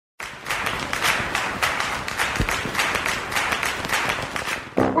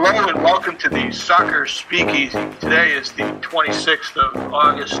Hello and welcome to the Soccer Speakeasy. Today is the 26th of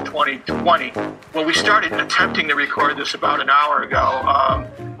August, 2020. Well, we started attempting to record this about an hour ago,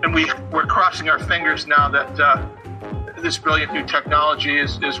 and we're crossing our fingers now that this brilliant new technology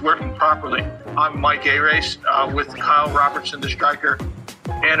is working properly. I'm Mike Arace with Kyle Robertson, the striker,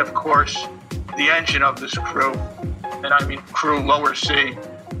 and of course, the engine of this crew, and I mean crew lower C,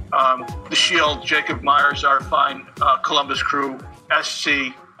 the Shield, Jacob Myers, our fine Columbus Crew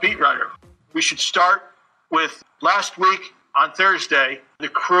SC beat writer. We should start with last week on Thursday. The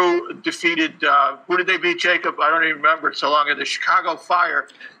Crew defeated, who did they beat, Jacob? I don't even remember. It's so long ago. The Chicago Fire.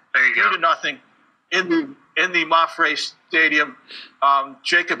 There you go. 3-0 in the Mafre Stadium.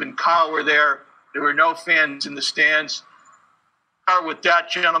 Jacob and Kyle were there. There were no fans in the stands. With that,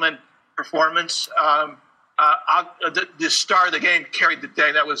 gentlemen, performance. The star of the game carried the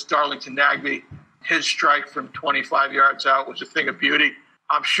day. That was Darlington Nagbe. His strike from 25 yards out was a thing of beauty.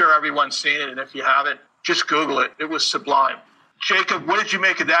 I'm sure everyone's seen it, and if you haven't, just Google it. It was sublime. Jacob, what did you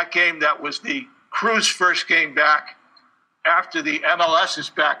make of that game? That was the Crew's first game back after the MLS's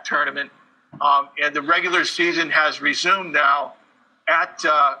back tournament, and the regular season has resumed now at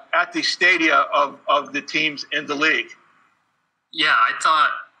the stadia of the teams in the league. Yeah, I thought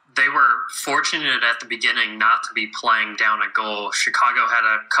they were fortunate at the beginning not to be playing down a goal. Chicago had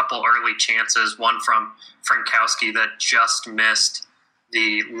a couple early chances, one from Frankowski that just missed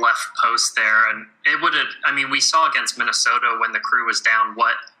the left post there. And it would have, we saw against Minnesota when the Crew was down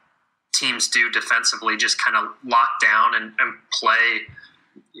what teams do defensively, just kind of lock down and play,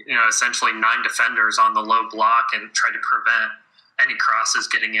 essentially 9 defenders on the low block and try to prevent any crosses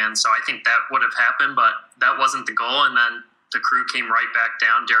getting in. So I think that would have happened, but that wasn't the goal. And then the Crew came right back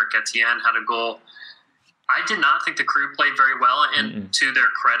down. Derek Etienne had a goal. I did not think the Crew played very well, and to their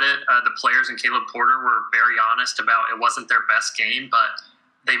credit, the players and Caleb Porter were very honest about it wasn't their best game, but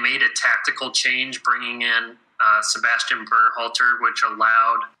they made a tactical change, bringing in Sebastian Berhalter, which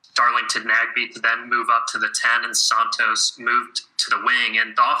allowed Darlington Nagbe to then move up to the 10, and Santos moved to the wing.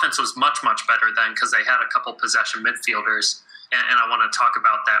 And the offense was much, much better then because they had a couple possession midfielders, and I want to talk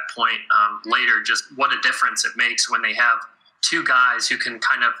about that point later, just what a difference it makes when they have 2 guys who can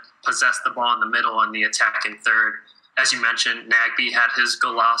kind of possess the ball in the middle and the attacking third. As you mentioned, Nagbe had his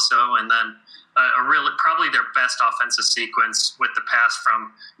golazo, and then probably their best offensive sequence with the pass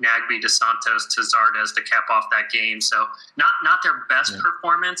from Nagbe to Santos to Zardes to cap off that game. So not their best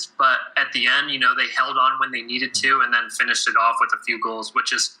performance, but at the end, they held on when they needed to and then finished it off with a few goals,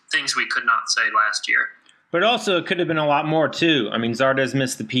 which is things we could not say last year. But also, it could have been a lot more, too. Zardes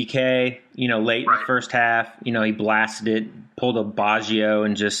missed the PK, late in the first half. He blasted it, pulled a Baggio,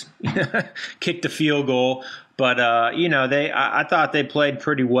 and just kicked a field goal. But, I thought they played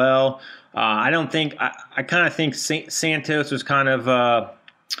pretty well. I kind of think Santos was kind of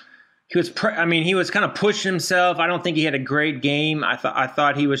he was kind of pushing himself. I don't think he had a great game. I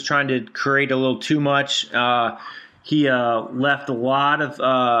thought he was trying to create a little too much. He left a lot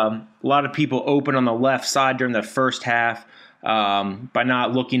of people open on the left side during the first half by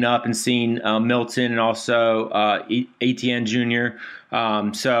not looking up and seeing Milton and also Etienne Jr.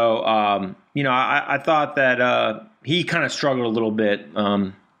 I thought that he kind of struggled a little bit,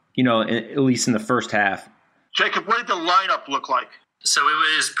 at least in the first half. Jacob, what did the lineup look like? So it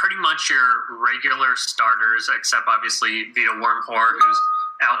was pretty much your regular starters, except obviously Vito Wormhor, who's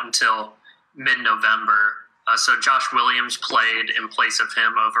out until mid-November. So Josh Williams played in place of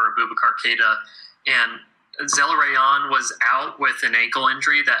him over Abubakar Keita, and Zelarayan was out with an ankle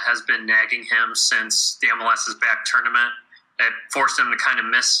injury that has been nagging him since the MLS's back tournament. It forced him to kind of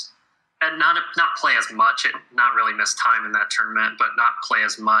miss, and not play as much. Not really miss time in that tournament, but not play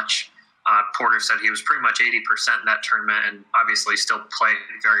as much. Porter said he was pretty much 80% in that tournament and obviously still played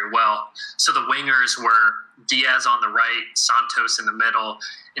very well. So the wingers were Diaz on the right, Santos in the middle,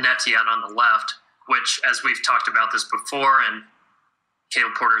 and Etienne on the left, which, as we've talked about this before, and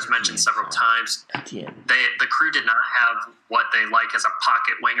Caleb Porter has mentioned several times, the Crew did not have what they like as a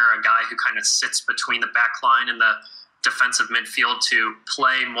pocket winger, a guy who kind of sits between the back line and the defensive midfield to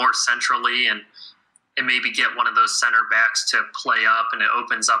play more centrally and maybe get one of those center backs to play up, and it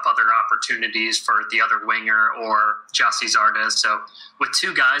opens up other opportunities for the other winger or Gyasi Zardes. So with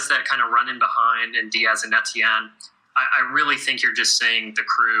 2 guys that kind of run in behind, and Diaz and Etienne, I really think you're just saying the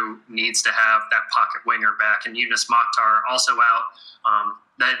Crew needs to have that pocket winger back. And Yunus Mokhtar also out.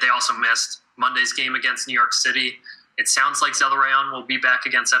 They also missed Monday's game against New York City. It sounds like Zelarayan will be back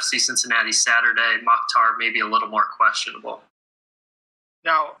against FC Cincinnati Saturday. Mokhtar maybe a little more questionable.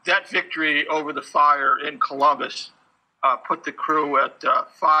 Now, that victory over the Fire in Columbus put the Crew at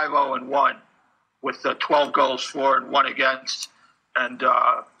 5-0-1 with 12 goals for and 1 against. and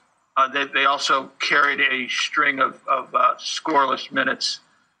they also carried a string of scoreless minutes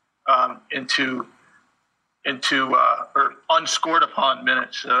into or unscored upon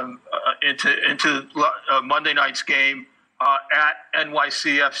minutes into Monday night's game at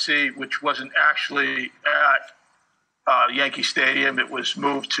NYCFC, which wasn't actually at Yankee Stadium. It was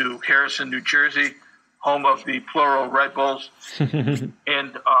moved to Harrison, New Jersey, home of the plural Red Bulls. And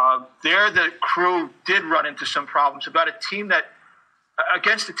there the Crew did run into some problems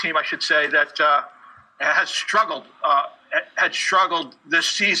against a team, I should say, that had struggled this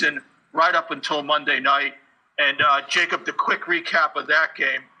season right up until Monday night. And Jacob, the quick recap of that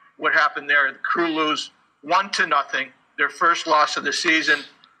game, what happened there, the Crew lose 1-0, their first loss of the season.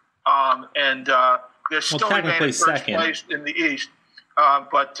 And they're still in first place in the East.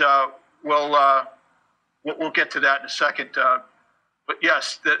 But we'll get to that in a second. But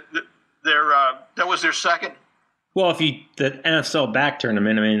yes, that was their second. Well, the NFL back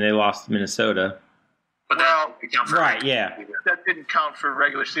tournament, I mean, they lost to Minnesota. But that didn't count for right, yeah. That didn't count for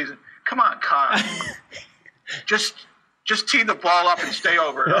regular season. Come on, Kyle. just tee the ball up and stay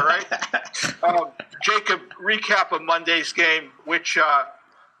over it, all right? Jacob, recap of Monday's game, which I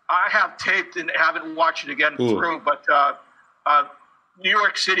have taped and haven't watched it again through, but New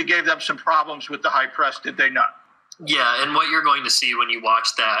York City gave them some problems with the high press, did they not? Yeah, and what you're going to see when you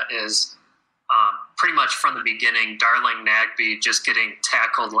watch that is pretty much from the beginning, Darling Nagbe just getting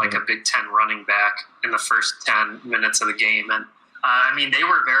tackled like a Big Ten running back in the first 10 minutes of the game. And, I mean, they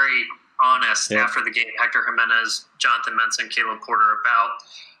were very honest after the game, Hector Jimenez, Jonathan Menson, Caleb Porter, about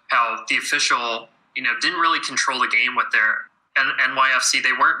how the official, didn't really control the game with their NYFC.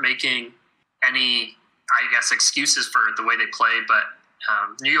 They weren't making any, I guess, excuses for the way they play, but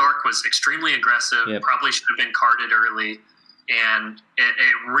New York was extremely aggressive, probably should have been carded early, and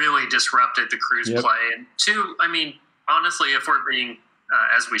it really disrupted the Crew's play. And two, I mean, honestly, if we're being,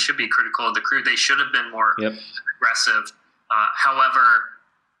 as we should be, critical of the Crew, they should have been more aggressive. However,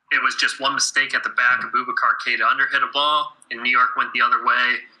 it was just one mistake at the back. Abubakar Keita underhit a ball, and New York went the other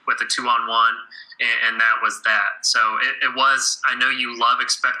way with a 2-on-1, and that was that. So it was, I know you love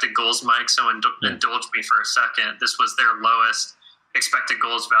expected goals, Mike, so indulge me for a second. This was their lowest expected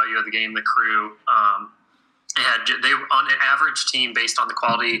goals value of the game. The Crew they were on an average team based on the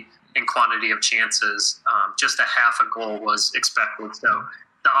quality and quantity of chances. Just a half a goal was expected. So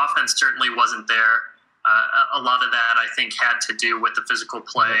the offense certainly wasn't there. A lot of that, I think, had to do with the physical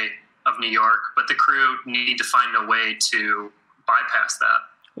play of New York, but the Crew need to find a way to bypass that.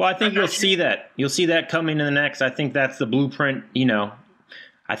 Well, I think you'll see that. You'll see that coming in the next. I think that's the blueprint.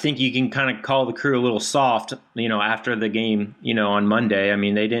 I think you can kind of call the Crew a little soft, after the game, on Monday. I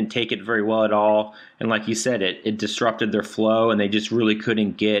mean, they didn't take it very well at all. And like you said, it disrupted their flow, and they just really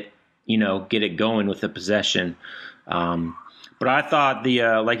couldn't get it going with the possession. But I thought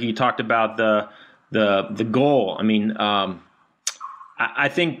like you talked about the goal. I mean, I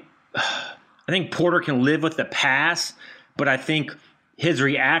think Porter can live with the pass, but I think his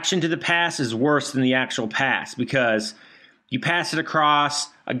reaction to the pass is worse than the actual pass, because you pass it across,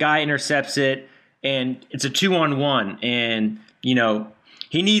 a guy intercepts it, and it's a 2-on-1. And,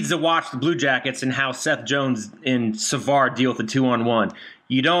 he needs to watch the Blue Jackets and how Seth Jones and Savard deal with the 2-on-1.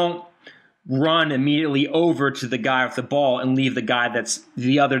 You don't run immediately over to the guy with the ball and leave the guy that's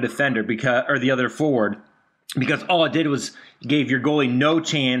the other defender or the other forward, because all it did was gave your goalie no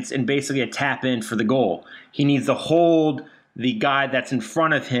chance and basically a tap in for the goal. He needs to hold the guy that's in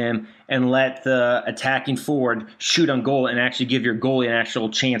front of him and let the attacking forward shoot on goal and actually give your goalie an actual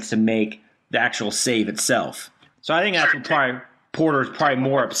chance to make the actual save itself. So I think that's what probably Porter's probably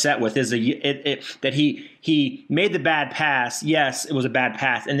more upset with, is that he made the bad pass. Yes, it was a bad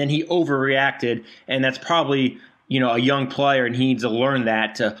pass, and then he overreacted, and that's probably a young player, and he needs to learn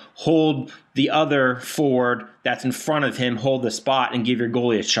that, to hold the other forward that's in front of him, hold the spot, and give your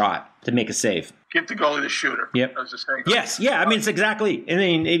goalie a shot to make a save. Give the goalie the shooter. Yep. Yes. Yeah. I mean, it's exactly. I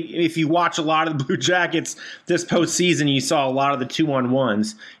mean, if you watch a lot of the Blue Jackets this postseason, you saw a lot of the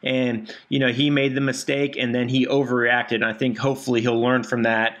 2-on-1s, and he made the mistake, and then he overreacted. And I think hopefully he'll learn from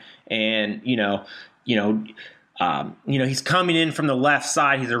that. And he's coming in from the left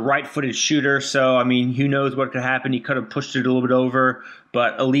side. He's a right-footed shooter, so I mean, who knows what could happen? He could have pushed it a little bit over,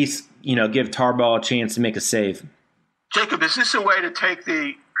 but at least give Tarbell a chance to make a save. Jacob, is this a way to take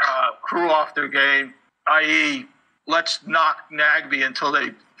the Crew off their game, i.e., let's knock Nagbe until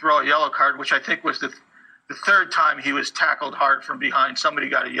they throw a yellow card, which I think was the third time he was tackled hard from behind. Somebody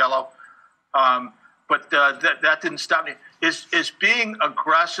got a yellow, but that didn't stop me. Is being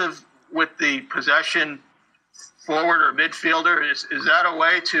aggressive with the possession forward or midfielder, is that a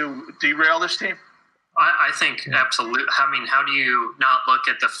way to derail this team? I think absolutely. I mean, how do you not look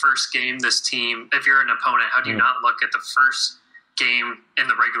at the first game this team, if you're an opponent, how do you not look at the first game in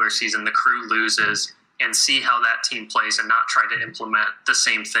the regular season the Crew loses and see how that team plays and not try to implement the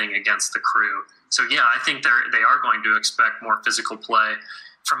same thing against the Crew? So, yeah, I think they are going to expect more physical play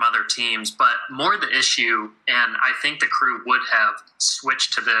from other teams, but more the issue, and I think the Crew would have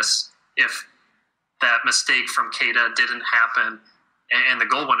switched to this if that mistake from Keita didn't happen and the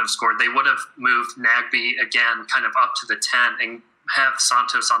goal wouldn't have scored. They would have moved Nagbe again kind of up to the 10 and have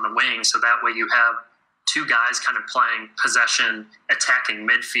Santos on the wing, so that way you have two guys kind of playing possession, attacking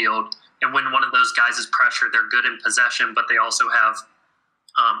midfield, and when one of those guys is pressured, they're good in possession, but they also have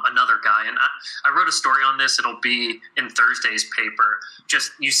another guy. And I wrote a story on this. It'll be in Thursday's paper.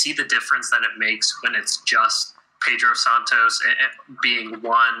 Just you see the difference that it makes when it's just Pedro Santos being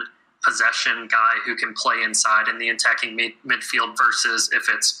one possession guy who can play inside in the attacking midfield versus if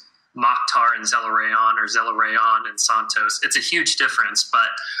it's Mokhtar and Zelarayan or Zelarayan and Santos. It's a huge difference, but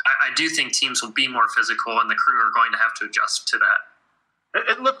I do think teams will be more physical and the Crew are going to have to adjust to that.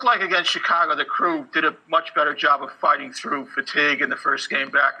 It looked like against Chicago, the Crew did a much better job of fighting through fatigue in the first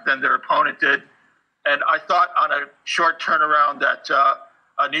game back than their opponent did. And I thought on a short turnaround that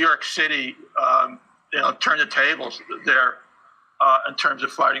New York City turned the tables there in terms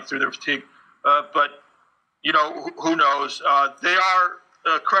of fighting through their fatigue. But, who knows? They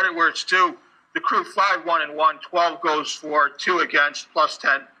are, credit where it's due, the Crew 5-1-1, 12 goals for, 2 against, plus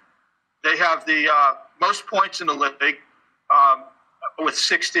 10. They have the most points in the league. With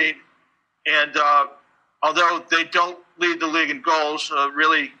 16, and although they don't lead the league in goals,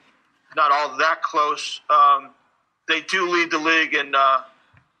 really not all that close, they do lead the league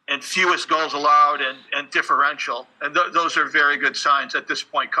in fewest goals allowed and differential, and those are very good signs at this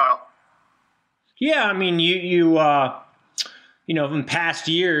point, Kyle. Yeah, I mean, you in past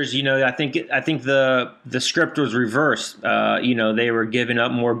years, I think the script was reversed. They were giving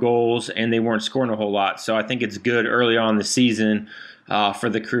up more goals and they weren't scoring a whole lot. So I think it's good early on in the season for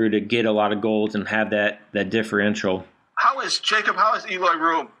the Crew to get a lot of goals and have that differential. How is Eloy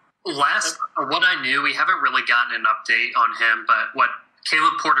Room? What I knew, we haven't really gotten an update on him, but what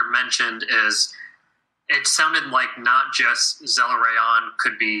Caleb Porter mentioned is it sounded like not just Zelarayan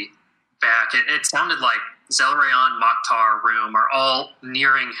could be back. It sounded like Zelarayan, Mokhtar, Room are all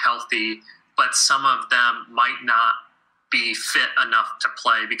nearing healthy, but some of them might not be fit enough to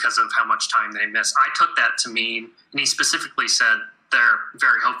play because of how much time they miss. I took that to mean, and he specifically said they're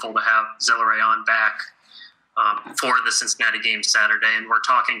very hopeful to have Zelarayan back for the Cincinnati game Saturday, and we're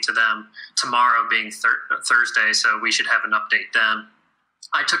talking to them tomorrow being Thursday, so we should have an update then.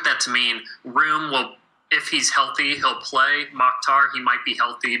 I took that to mean Room will, if he's healthy, he'll play. Mokhtar, he might be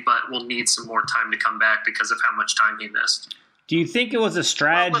healthy, but will need some more time to come back because of how much time he missed. Do you think it was a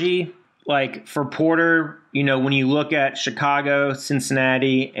strategy, like for Porter, when you look at Chicago,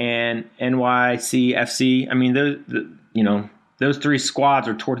 Cincinnati, and NYCFC? I mean, those three squads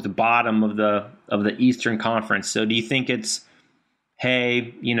are towards the bottom of the Eastern Conference. So do you think it's,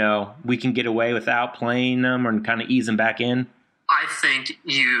 hey, we can get away without playing them and kind of ease them back in? I think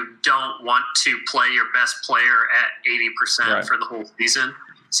you don't want to play your best player at 80% for the whole season.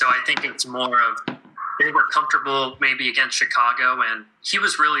 So I think it's more of they were comfortable maybe against Chicago, and he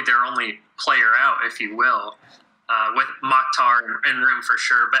was really their only player out, if you will, with Mokhtar and Room for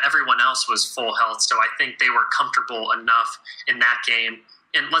sure. But everyone else was full health, so I think they were comfortable enough in that game.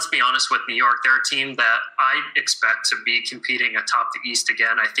 And let's be honest with New York, they're a team that I expect to be competing atop the East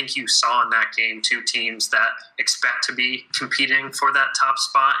again. I think you saw in that game two teams that expect to be competing for that top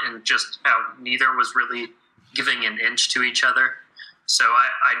spot and just how neither was really giving an inch to each other. So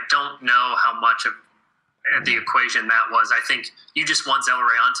I don't know how much of the equation that was. I think you just want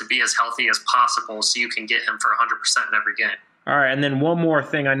Zelarayan to be as healthy as possible so you can get him for 100% in every game. All right, and then one more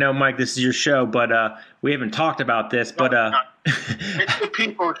thing. I know, Mike, this is your show, but we haven't talked about this. But it's the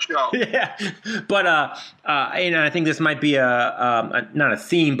people's show. Yeah, but I think this might be not a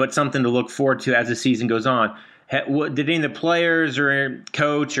theme, but something to look forward to as the season goes on. Did any of the players or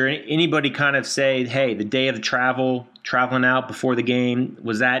coach or anybody kind of say, "Hey, the day of the traveling out before the game,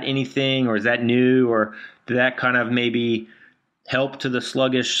 was that anything, or is that new, or did that kind of maybe help to the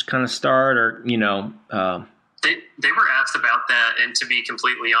sluggish kind of start, or They were asked about that, and to be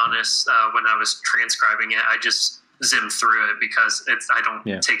completely honest, when I was transcribing it, I just zimmed through it because I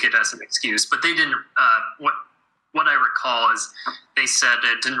don't take it as an excuse. But they didn't. What I recall is they said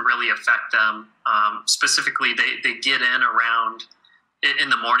it didn't really affect them. Specifically, they get in around in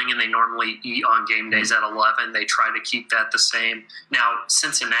the morning, and they normally eat on game days at 11. They try to keep that the same. Now,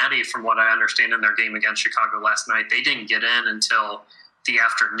 Cincinnati, from what I understand in their game against Chicago last night, they didn't get in until the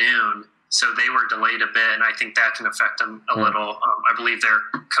afternoon. So they were delayed a bit, and I think that can affect them a little. I believe their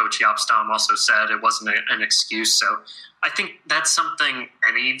coach, Jaap Stam, also said it wasn't an excuse. So I think that's something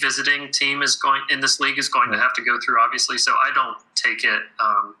any visiting team in this league is going to have to go through, obviously. So I don't take it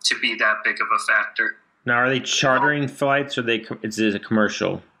to be that big of a factor. Now, are they chartering flights, or is it a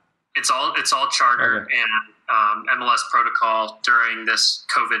commercial? It's all charter, and MLS protocol during this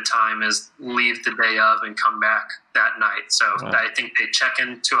COVID time is leave the day of and come back that night. So I think they check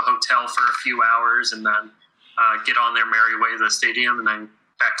into a hotel for a few hours and then get on their merry way to the stadium and then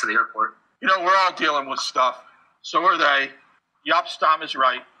back to the airport. We're all dealing with stuff. So are they. Jaap Stam is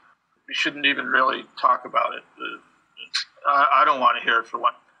right. We shouldn't even really talk about it. I don't want to hear it for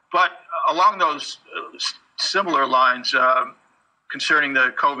one. But along those similar lines, concerning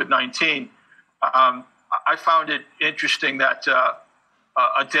the COVID-19, I found it interesting that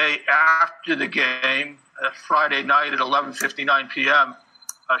a day after the game, Friday night at 11:59 p.m.,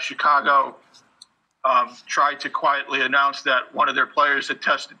 Chicago tried to quietly announce that one of their players had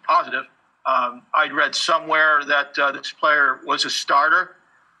tested positive. I'd read somewhere that this player was a starter.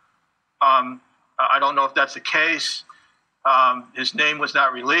 I don't know if that's the case. His name was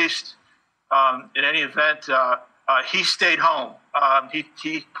not released. In any event, he stayed home.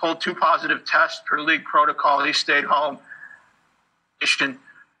 He pulled 2 positive tests per league protocol. He stayed home.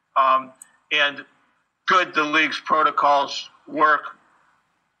 And good, the league's protocols work,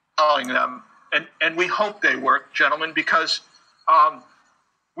 following them. And we hope they work, gentlemen, because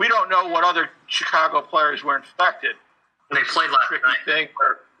we don't know what other Chicago players were infected. They played last night.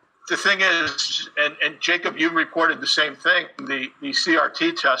 The thing is, and Jacob, you reported the same thing. The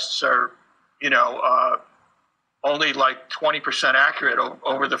CRT tests are, only like 20% accurate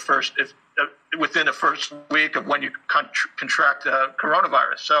over the within the first week of when you contract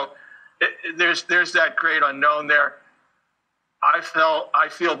coronavirus. So there's that great unknown there. I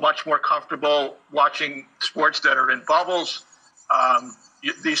feel much more comfortable watching sports that are in bubbles.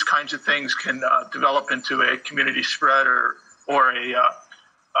 These kinds of things can develop into a community spread or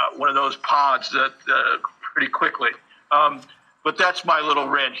one of those pods that pretty quickly. But that's my little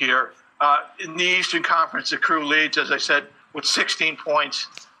rant here. In the Eastern Conference, the Crew leads, as I said, with 16 points.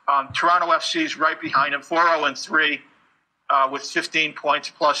 Toronto FC's right behind them, 4-0-3, with 15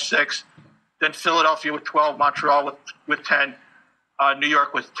 points plus 6. Then Philadelphia with 12, Montreal with 10, New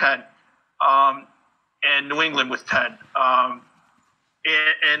York with 10, and New England with 10.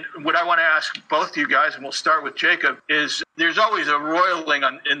 And what I want to ask both of you guys, and we'll start with Jacob, is there's always a roiling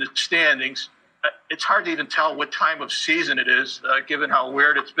in the standings. It's hard to even tell what time of season it is, given how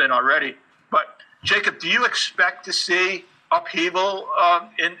weird it's been already. But, Jacob, do you expect to see upheaval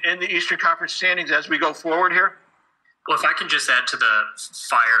in the Eastern Conference standings as we go forward here? Well, if I can just add to the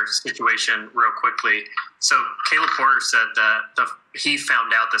Fire situation real quickly. So Caleb Porter said that he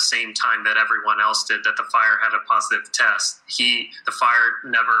found out the same time that everyone else did that the Fire had a positive test. The Fire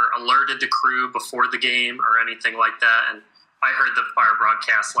never alerted the Crew before the game or anything like that. And I heard the Fire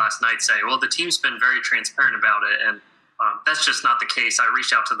broadcast last night say, well, the team's been very transparent about it, and that's just not the case. I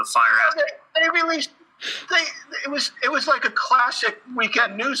reached out to the Fire. They released. It was like a classic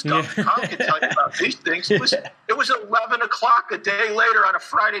weekend news dump. Tom can tell you about these things. It was 11 o'clock a day later on a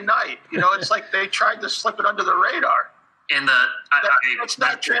Friday night. It's like they tried to slip it under the radar. And that's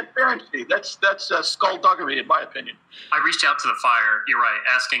not transparency. That's skullduggery, in my opinion. I reached out to the Fire. You're right,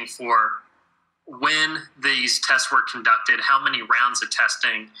 asking for when these tests were conducted, how many rounds of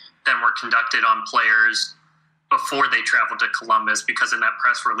testing then were conducted on players before they traveled to Columbus, because in that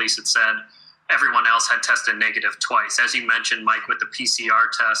press release it said everyone else had tested negative twice. As you mentioned, Mike, with the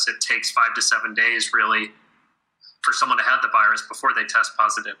PCR test, it takes 5 to 7 days really for someone to have the virus before they test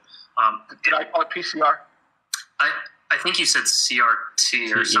positive. Did I call it PCR? I think you said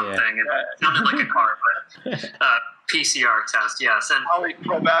CRT or something. Yeah. It sounded like a car, but PCR test, yes. And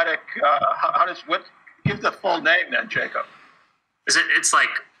polychromatic, give the full name then, Jacob. It's like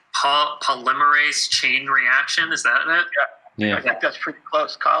polymerase chain reaction, is that it? Yeah. I think that's pretty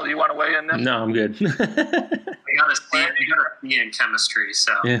close. Kyle, you want to weigh in there? No, I'm good. I got a C in chemistry,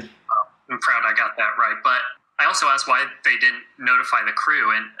 so I'm proud I got that right. But I also asked why they didn't notify the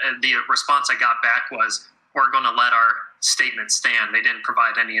Crew, and the response I got back was, we're going to let our statement stand. They didn't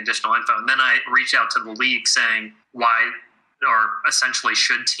provide any additional info. And then I reached out to the league saying why, or essentially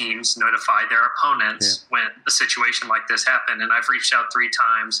should teams notify their opponents when a situation like this happened. And I've reached out 3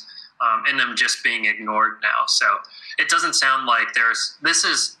 times, and I'm just being ignored now. So it doesn't sound like this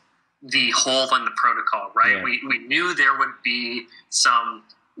is the hole in the protocol, right? Yeah. We knew there would be some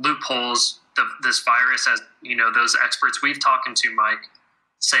loopholes. This virus, as those experts we've talked to, Mike,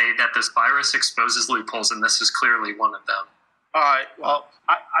 say that this virus exposes loopholes, and this is clearly one of them. All right. Well,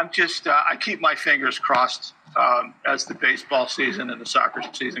 I'm just I keep my fingers crossed as the baseball season and the soccer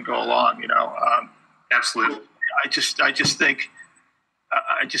season go along. Absolutely. I just think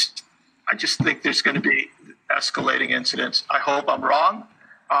I just think there's going to be escalating incidents. I hope I'm wrong.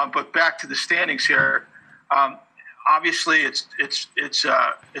 But back to the standings here. Obviously, it's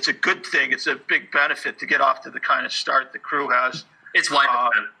a good thing. It's a big benefit to get off to the kind of start the Crew has. It's wide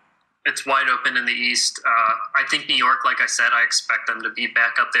open. It's wide open in the East. I think New York, like I said, I expect them to be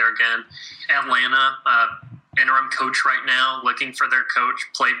back up there again. Atlanta, interim coach right now, looking for their coach,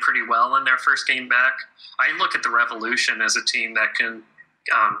 played pretty well in their first game back. I look at the Revolution as a team that can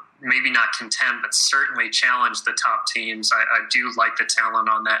maybe not contend, but certainly challenge the top teams. I do like the talent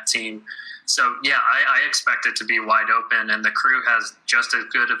on that team. So, yeah, I expect it to be wide open, and the Crew has just as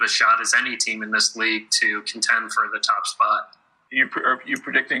good of a shot as any team in this league to contend for the top spot. Are you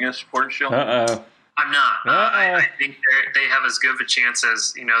predicting a supporter shield? Uh-oh. I'm not. I think they have as good of a chance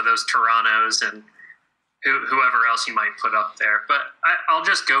as, those Torontos and whoever else you might put up there. But I'll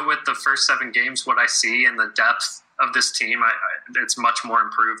just go with the first 7 games, what I see, and the depth of this team. It's much more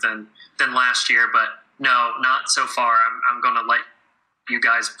improved than last year. But no, not so far. I'm going to let you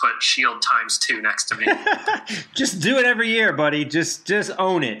guys put Shield ×2 next to me. Just do it every year, buddy. Just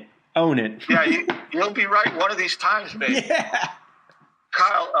own it. Own it. Yeah, you'll be right one of these times, maybe. Yeah.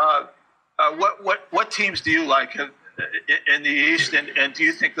 Kyle, what teams do you like in the East, and do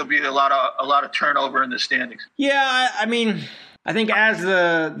you think there'll be a lot of turnover in the standings? Yeah, I mean, I think as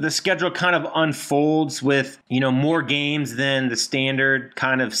the schedule kind of unfolds with more games than the standard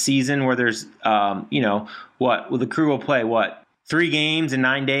kind of season, where there's the Crew will play 3 games in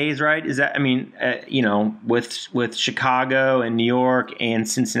 9 days, right? Is that, with Chicago and New York and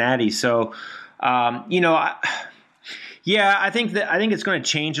Cincinnati. So, I think it's going to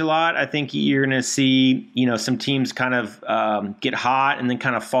change a lot. I think you're going to see, some teams kind of get hot and then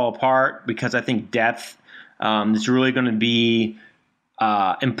kind of fall apart, because I think depth is really going to be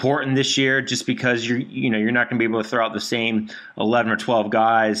important this year, just because you're not going to be able to throw out the same 11 or 12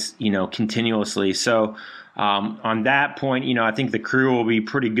 guys, continuously. So on that point, I think the Crew will be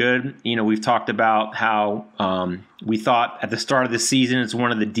pretty good. We've talked about how we thought at the start of the season it's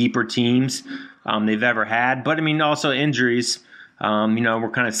one of the deeper teams they've ever had. But, also injuries.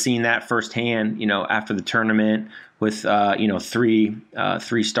 We're kind of seeing that firsthand, after the tournament with, 3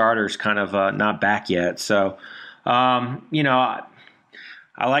 starters kind of not back yet. So, I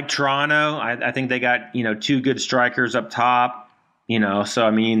like Toronto. I think they got, 2 good strikers up top.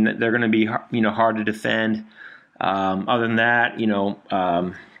 So they're going to be hard to defend. Other than that,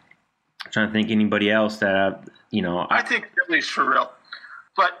 I'm trying to think anybody else that I think Philly's for real.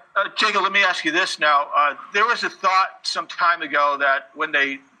 But Jacob, let me ask you this now. There was a thought some time ago that when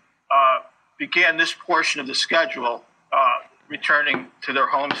they began this portion of the schedule, returning to their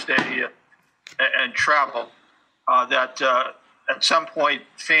home stay and travel, that at some point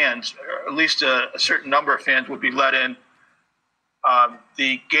fans, or at least a certain number of fans, would be let in.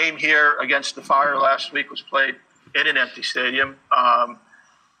 The game here against the Fire last week was played in an empty stadium,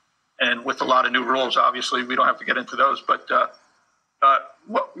 and with a lot of new rules. Obviously, we don't have to get into those. But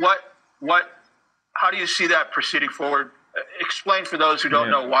how do you see that proceeding forward? Explain for those who don't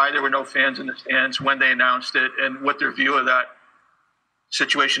know why there were no fans in the stands when they announced it, and what their view of that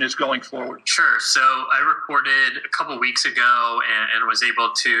situation is going forward. Sure. So I reported a couple weeks ago and was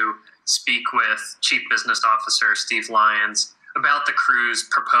able to speak with Chief Business Officer Steve Lyons about the Crew's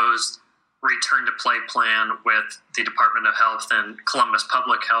proposed return to play plan with the Department of Health and Columbus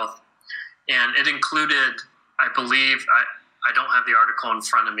Public Health. And it included, I believe, I don't have the article in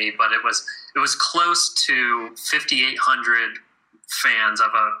front of me, but it was close to 5,800 fans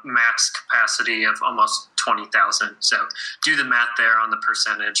of a max capacity of almost 20,000. So do the math there on the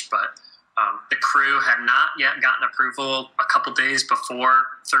percentage. But the Crew had not yet gotten approval a couple days before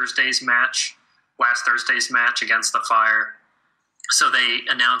last Thursday's match against the Fire. So they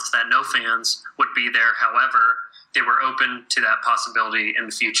announced that no fans would be there. However, they were open to that possibility in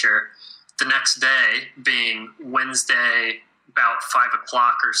the future. The next day, being Wednesday, about 5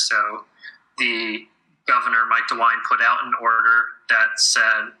 o'clock or so, the governor, Mike DeWine, put out an order that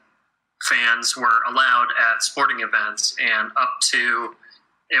said fans were allowed at sporting events, and up to,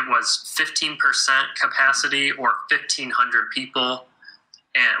 it was 15% capacity or 1,500 people,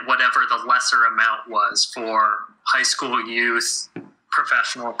 and whatever the lesser amount was for high school, youth,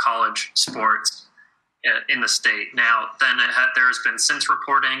 professional, college sports in the state. Now, then there has been since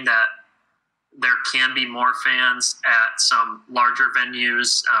reporting that there can be more fans at some larger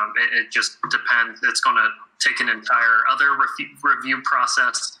venues. It just depends. It's going to take an entire other review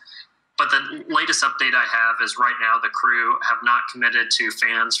process. But the latest update I have is right now the Crew have not committed to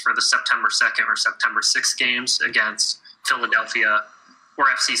fans for the September 2nd or September 6th games against Philadelphia or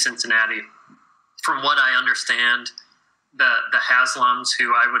FC Cincinnati. From what I understand, the Haslams,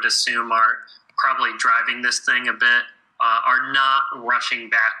 who I would assume are probably driving this thing a bit, are not rushing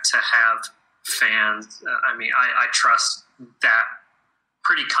back to have fans. I trust that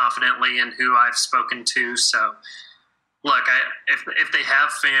pretty confidently in who I've spoken to. So, look, if they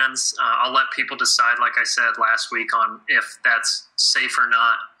have fans, I'll let people decide, like I said last week, on if that's safe or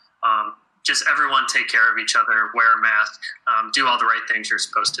not. Just everyone take care of each other, wear a mask, do all the right things you're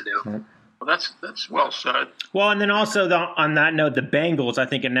supposed to do. Well, that's well said. Well, and then also on that note, the Bengals, I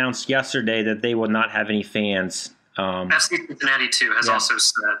think, announced yesterday that they will not have any fans. FC Cincinnati, too, has also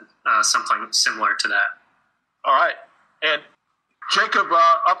said something similar to that. All right. And Jacob,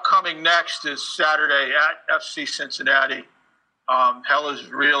 upcoming next is Saturday at FC Cincinnati. Hell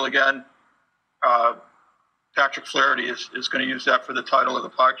is real again. Patrick Flaherty is going to use that for the title of the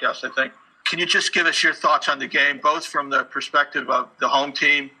podcast, I think. Can you just give us your thoughts on the game, both from the perspective of the home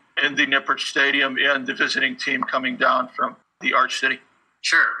team in the Nippert Stadium and the visiting team coming down from the Arch City?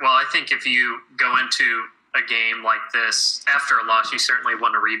 Sure. Well, I think if you go into a game like this after a loss, you certainly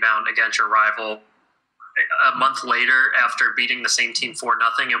want to rebound against your rival. A month later, after beating the same team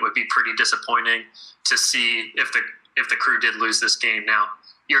 4-0, it would be pretty disappointing to see if the Crew did lose this game. Now,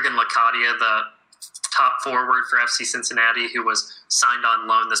 Jurgen Locadia, the top forward for FC Cincinnati, who was signed on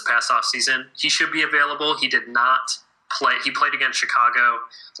loan this past offseason, he should be available. He did not play. He played against Chicago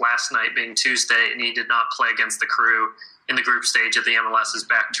last night, being Tuesday, and he did not play against the Crew in the group stage of the MLS's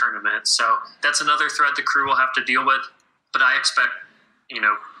back tournament. So that's another threat the Crew will have to deal with. But I expect,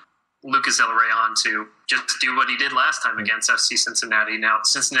 Lucas Zelarayan to just do what he did last time against FC Cincinnati. Now,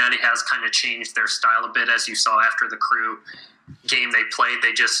 Cincinnati has kind of changed their style a bit, as you saw after the Crew game they played.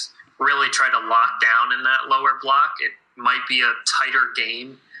 They just really tried to lock down in that lower block. It might be a tighter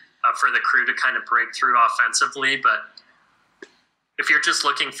game for the Crew to kind of break through offensively, but if you're just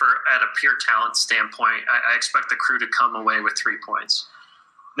looking at a pure talent standpoint, I expect the Crew to come away with 3 points.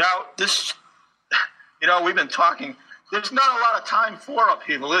 Now, this, we've been talking. There's not a lot of time for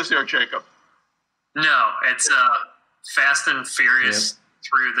upheaval, is there, Jacob? No, it's fast and furious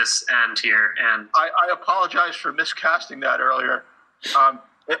through this end here. And I apologize for miscasting that earlier.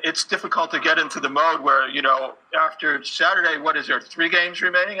 It's difficult to get into the mode where, after Saturday, what is there, 3 games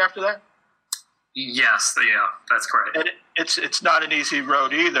remaining after that? Yes, that's correct. And it's not an easy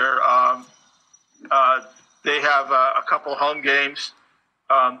road either. They have a couple home games.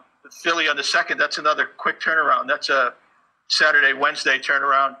 Philly on the 2nd, that's another quick turnaround. That's a Saturday, Wednesday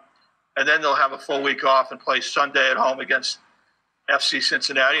turnaround. And then they'll have a full week off and play Sunday at home against FC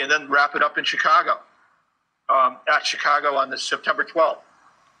Cincinnati, and then wrap it up in Chicago, at Chicago on the September 12th.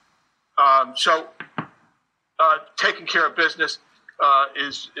 So taking care of business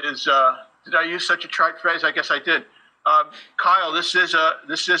is did I use such a trite phrase? I guess I did. Kyle, this is a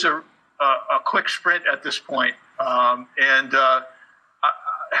quick sprint at this point, and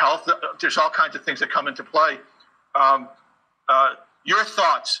health. There's all kinds of things that come into play. Your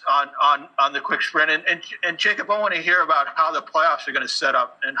thoughts on the quick sprint, and Jacob, I want to hear about how the playoffs are going to set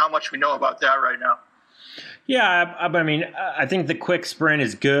up and how much we know about that right now. Yeah, I think the quick sprint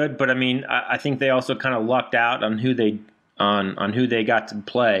is good, but I think they also kind of lucked out on who they got to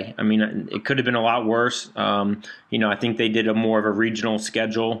play. It could have been a lot worse. I think they did a more of a regional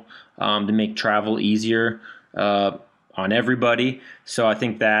schedule to make travel easier on everybody. So I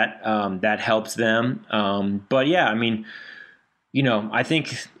think that that helps them. But yeah, I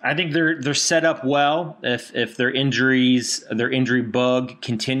think they're set up well. If their injury bug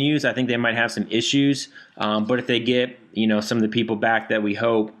continues, I think they might have some issues. But if they get some of the people back that we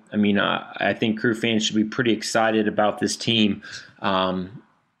hope, I think Crew fans should be pretty excited about this team. And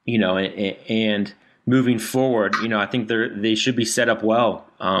moving forward, I think they should be set up well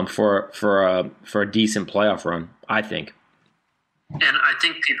for a decent playoff run, I think. And I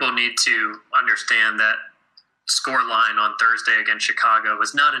think people need to understand that score line on Thursday against Chicago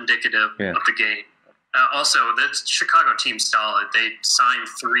was not indicative of the game. Also, the Chicago team's solid. They signed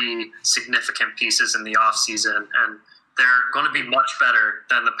 3 significant pieces in the offseason, and they're going to be much better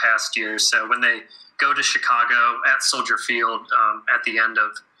than the past years. So when they go to Chicago at Soldier Field at the end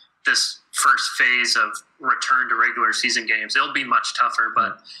of this first phase of return to regular season games, it'll be much tougher.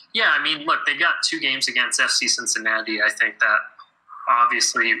 But, look, they got 2 games against FC Cincinnati. I think that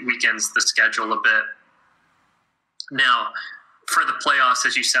obviously weakens the schedule a bit. Now, for the playoffs,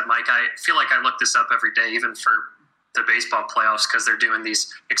 as you said, Mike, I feel like I look this up every day, even for the baseball playoffs, because they're doing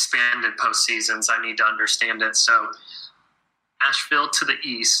these expanded postseasons. I need to understand it. So Asheville to the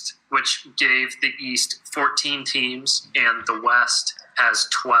east, which gave the East 14 teams and the West has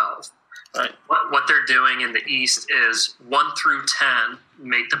 12. Right. What they're doing in the East is 1 through 10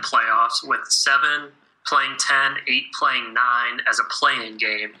 make the playoffs, with 7 playing 10, 8 playing 9 as a play-in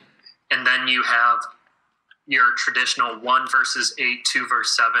game. And then you have your traditional 1 versus 8, 2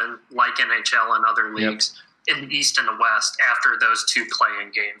 versus 7, like NHL and other leagues, in the East and the West after those 2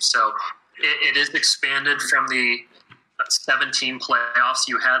 play-in games. So it is expanded from the 17 playoffs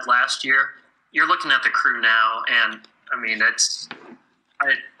you had last year. You're looking at the Crew now, and I mean, it's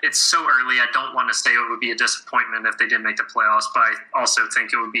so early. I don't want to say it would be a disappointment if they didn't make the playoffs, but I also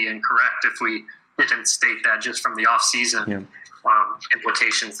think it would be incorrect if we didn't state that just from the offseason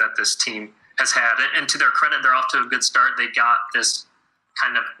implications that this team has had. And to their credit, they're off to a good start. They got this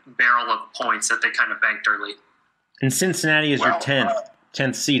kind of barrel of points that they kind of banked early. And Cincinnati is your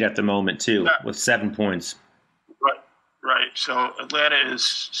 10th seed at the moment, too, with 7 points. Right. So Atlanta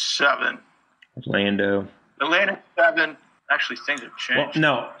is 7. Atlanta 7. Actually, things have changed. Well,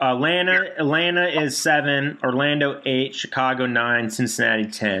 no, Atlanta is 7, Orlando 8, Chicago 9, Cincinnati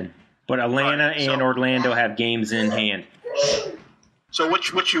 10. But Atlanta and Orlando have games in hand. So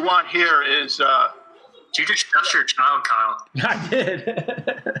what you want here is... Did you just shut your child, Kyle? I did.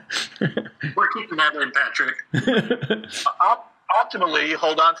 We're keeping that in, Patrick. Ultimately, you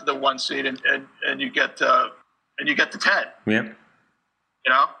hold on to the 1 seed and you get the 10. Yep. You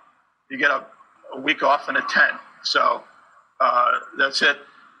know, you get a week off and a 10. So that's it.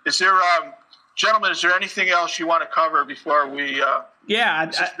 Is there, gentlemen? Is there anything else you want to cover before we?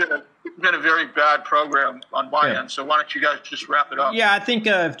 It's been a very bad program on my end. So why don't you guys just wrap it up? Yeah, I think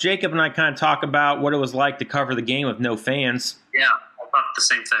if Jacob and I kind of talk about what it was like to cover the game with no fans. Yeah, I thought the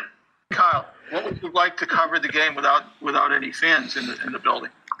same thing. Kyle, what would you like to cover the game without any fans in the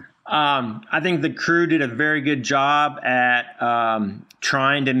building? I think the Crew did a very good job at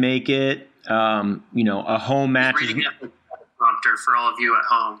trying to make it, a home match. Reading off a teleprompter for all of you at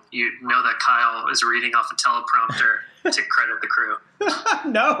home. You know that Kyle is reading off a teleprompter to credit the Crew.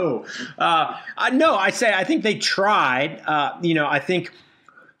 No, I think they tried. I think,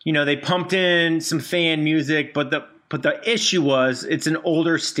 they pumped in some fan music, but the issue was it's an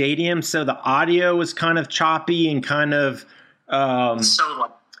older stadium, so the audio was kind of choppy and kind of.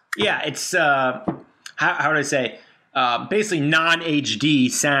 Yeah, it's how would I say? Basically non-HD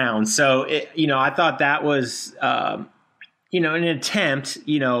sound. So I thought that was an attempt.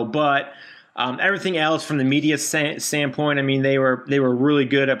 But everything else from the media standpoint, I mean, they were really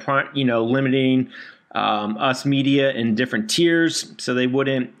good at limiting us media in different tiers, so they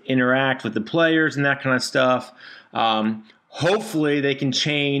wouldn't interact with the players and that kind of stuff. Hopefully, they can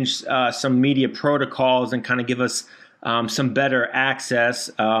change some media protocols and kind of give us some better access,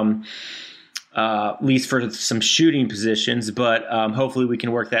 at least for some shooting positions. But hopefully we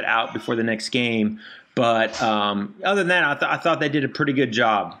can work that out before the next game. But other than that, I thought they did a pretty good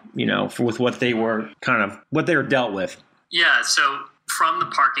job, with what they were dealt with. Yeah, so from the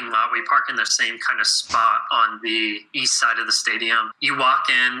parking lot, we park in the same kind of spot on the east side of the stadium. You walk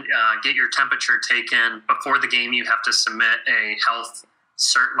in, get your temperature taken. Before the game, you have to submit a health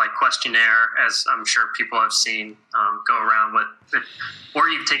questionnaire, as I'm sure people have seen go around with, or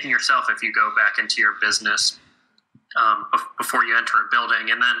you've taken yourself if you go back into your business before you enter a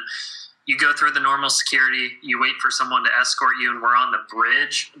building. And then you go through the normal security, you wait for someone to escort you, and we're on the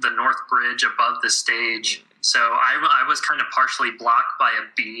bridge, the north bridge above the stage. So I was kind of partially blocked by a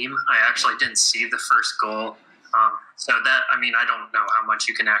beam. I actually didn't see the first goal. I don't know how much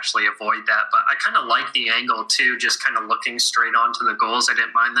you can actually avoid that, but I kind of like the angle too, just kind of looking straight onto the goals. I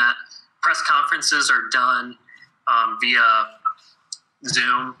didn't mind that. Press conferences are done via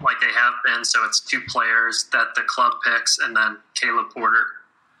Zoom like they have been. So it's 2 players that the club picks and then Caleb Porter.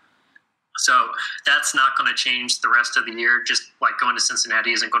 So that's not going to change the rest of the year. Just like going to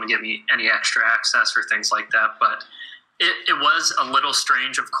Cincinnati isn't going to give me any extra access or things like that. But it was a little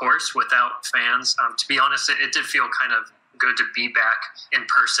strange, of course, without fans. To be honest, it did feel kind of good to be back in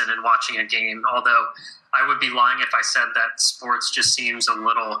person and watching a game, although I would be lying if I said that sports just seems a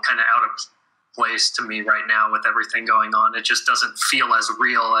little kind of out of place to me right now with everything going on. It just doesn't feel as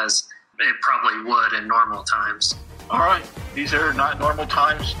real as it probably would in normal times. All right. These are not normal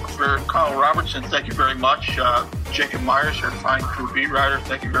times for Kyle Robertson. Thank you very much. Jacob Myers, our fine Crew beat writer.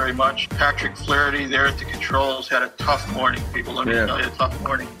 Thank you very much. Patrick Flaherty there at the controls had a tough morning. People let me know he had a tough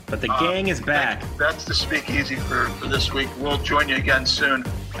morning. But the gang is back. That's the speakeasy for this week. We'll join you again soon.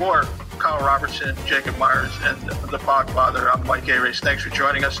 For Kyle Robertson, Jacob Myers, and the Podfather, I'm Mike A. Race. Thanks for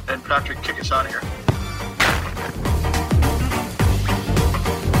joining us. And Patrick, kick us out of here.